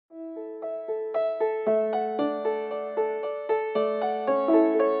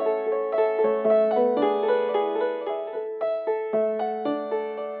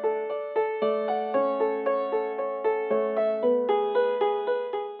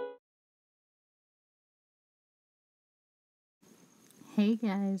Hey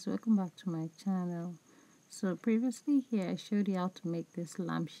guys, welcome back to my channel. So previously here I showed you how to make this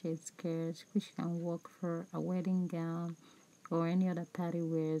lampshade skirt which can work for a wedding gown or any other party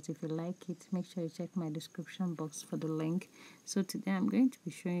wears. If you like it, make sure you check my description box for the link. So today I'm going to be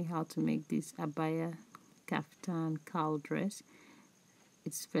showing you how to make this Abaya Kaftan cowl dress.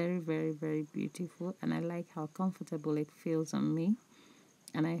 It's very beautiful and I like how comfortable it feels on me.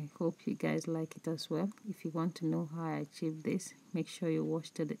 And I hope you guys like it as well. If you want to know how I achieved this, make sure you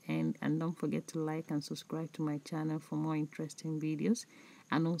watch to the end and don't forget to like and subscribe to my channel for more interesting videos,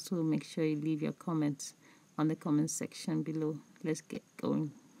 and also make sure you leave your comments on the comment section below. Let's get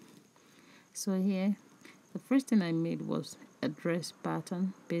going. So here the first thing I made was a dress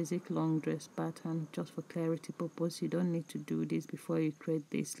pattern, basic long dress pattern. Just for clarity purpose, you don't need to do this before you create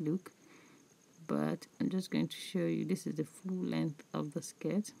this look, but I'm just going to show you. This is the full length of the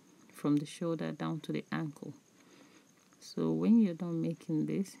skirt from the shoulder down to the ankle. So when you're done making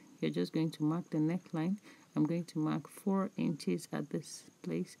this, you're just going to mark the neckline. I'm going to mark 4 inches at this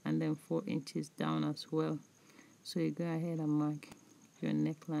place and then 4 inches down as well. So you go ahead and mark your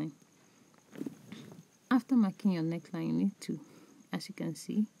neckline. After marking your neckline, you need to, as you can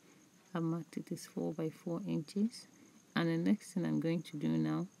see, I've marked it as 4 by 4 inches. And the next thing I'm going to do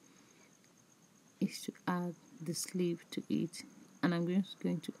now is to add the sleeve to it, and I'm just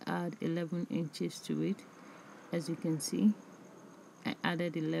going to add 11 inches to it. As you can see, I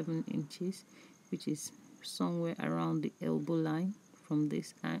added 11 inches, which is somewhere around the elbow line. From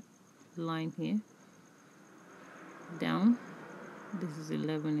this line here down, this is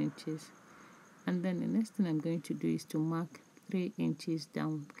 11 inches. And then the next thing I'm going to do is to mark 3 inches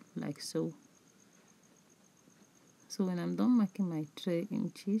down like so. So when I'm done marking my 3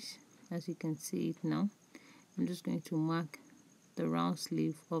 inches, as you can see it now, I'm just going to mark the round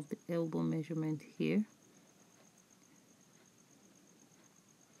sleeve of the elbow measurement here.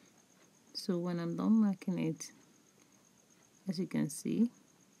 So when I'm done marking it, as you can see,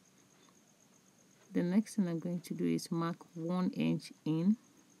 the next thing I'm going to do is mark 1 inch in,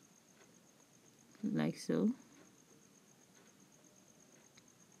 like so.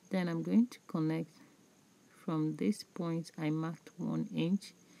 Then I'm going to connect from this point I marked 1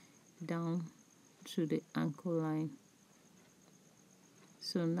 inch down to the ankle line.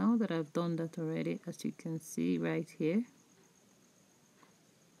 So now that I've done that already, as you can see right here,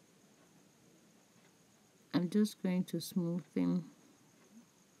 I'm just going to smoothen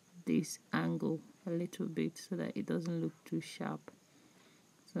this angle a little bit so that it doesn't look too sharp.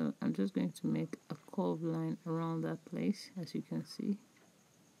 So I'm just going to make a curved line around that place, as you can see.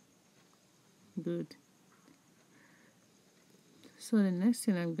 Good. So the next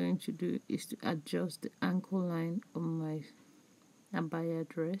thing I'm going to do is to adjust the ankle line of my abaya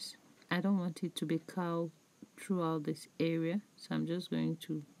dress. I don't want it to be cowled throughout this area, so I'm just going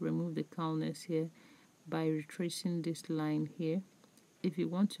to remove the cowlness here by retracing this line here. If you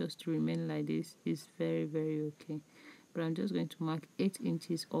want yours to remain like this, it's very okay, but I'm just going to mark 8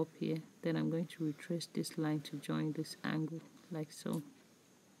 inches up here. Then I'm going to retrace this line to join this angle like so.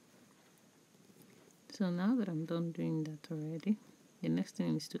 So now that I'm done doing that already, the next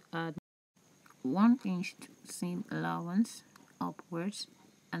thing is to add 1 inch seam allowance upwards,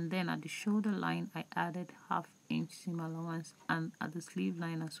 and then at the shoulder line I added 1/2 inch seam allowance, and at the sleeve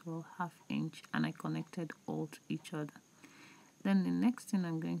line as well 1/2 inch, and I connected all to each other. Then the next thing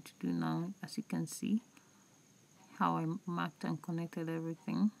I'm going to do now, as you can see how I marked and connected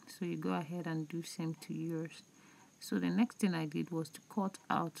everything, so you go ahead and do same to yours. So the next thing I did was to cut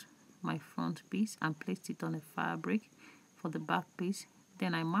out my front piece and placed it on a fabric for the back piece.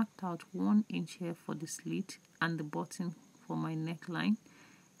 Then I marked out 1 inch here for the slit and the button for my neckline,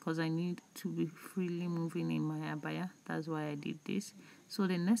 because I need to be freely moving in my abaya. That's why I did this. So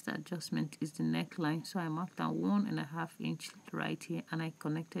the next adjustment is the neckline. So I marked out 1.5 inch right here and I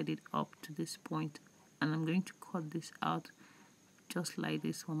connected it up to this point, and I'm going to cut this out just like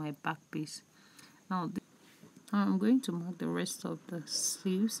this for my back piece. Now I'm going to mark the rest of the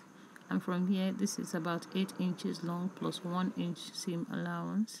sleeves, and from here this is about 8 inches long plus 1 inch seam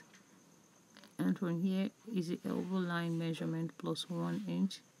allowance, and from here is the elbow line measurement plus 1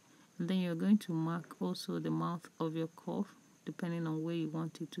 inch. And then you're going to mark also the mouth of your cuff depending on where you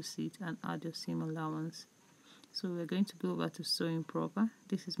want it to sit, and add your seam allowance. So we're going to go over to sewing proper.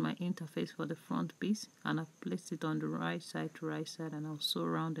 This is my interface for the front piece, and I've placed it on the right side to right side, and I'll sew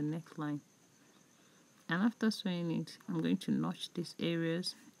around the neckline. And after sewing it, I'm going to notch these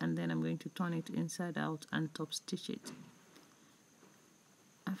areas, and then I'm going to turn it inside out and top stitch it.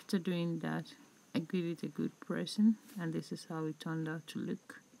 After doing that, I give it a good pressing, and this is how it turned out to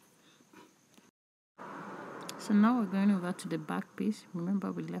look. So now we're going over to the back piece.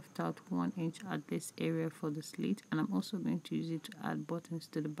 Remember we left out 1 inch at this area for the slit, and I'm also going to use it to add buttons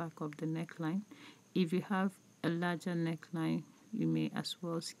to the back of the neckline. If you have a larger neckline, you may as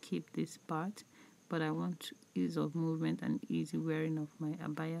well skip this part, but I want ease of movement and easy wearing of my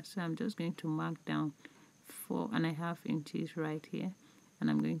abaya, so I'm just going to mark down 4.5 inches right here, and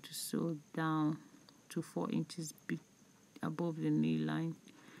I'm going to sew down to 4 inches above the knee line.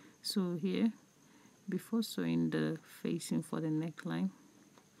 So here, before sewing the facing for the neckline,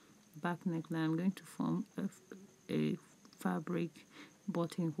 back neckline, I'm going to form a fabric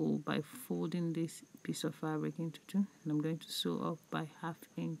buttonhole by folding this piece of fabric into two, and I'm going to sew up by 1/2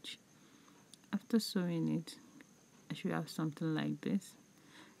 inch. After sewing it, I should have something like this.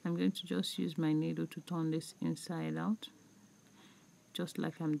 I'm going to just use my needle to turn this inside out, just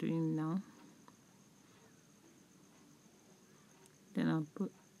like I'm doing now. Then I'm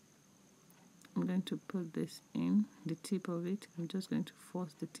going to put this in, the tip of it. I'm just going to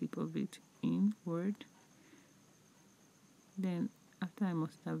force the tip of it inward. Then after I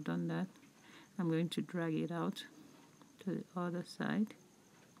must have done that, I'm going to drag it out to the other side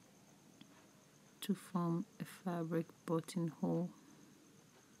to form a fabric buttonhole.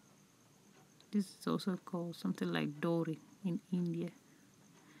 This is also called something like dori in India.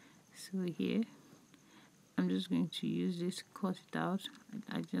 So here, I'm just going to use this, cut it out.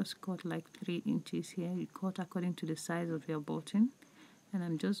 I just cut like 3 inches here. You cut according to the size of your button. And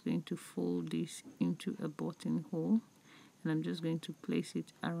I'm just going to fold this into a buttonhole. And I'm just going to place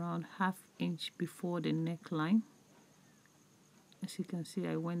it around 1/2 inch before the neckline. As you can see,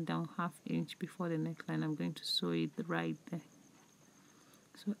 I went down 1/2 inch before the neckline. I'm going to sew it right there.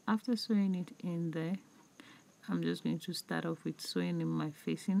 So after sewing it in there, I'm just going to start off with sewing in my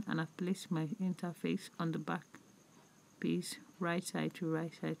facing, and I've placed my interface on the back piece, right side to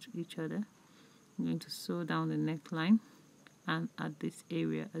each other. I'm going to sew down the neckline and at this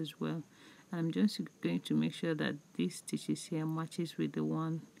area as well. And I'm just going to make sure that these stitches here matches with the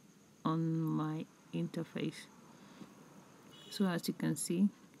one on my interface. So as you can see,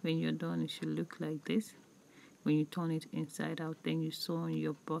 when you're done, it should look like this. When you turn it inside out, then you sew on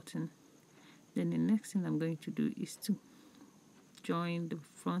your button. Then the next thing I'm going to do is to join the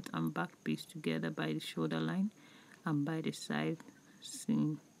front and back piece together by the shoulder line and by the side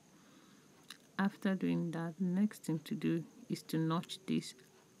seam. After doing that, the next thing to do is to notch this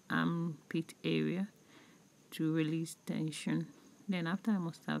armpit area to release tension. Then after I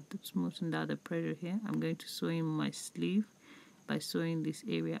must have smoothened out the pressure here, I'm going to sew in my sleeve by sewing this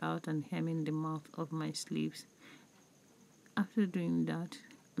area out and hemming the mouth of my sleeves. After doing that,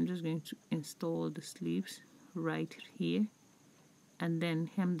 I'm just going to install the sleeves right here and then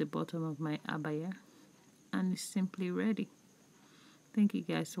hem the bottom of my abaya, and it's simply ready. Thank you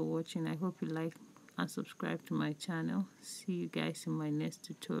guys for watching. I hope you like and subscribe to my channel. See you guys in my next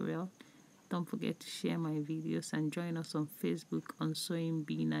tutorial. Don't forget to share my videos and join us on Facebook on Sewing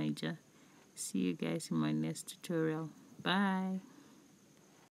Bee Niger. See you guys in my next tutorial. Bye.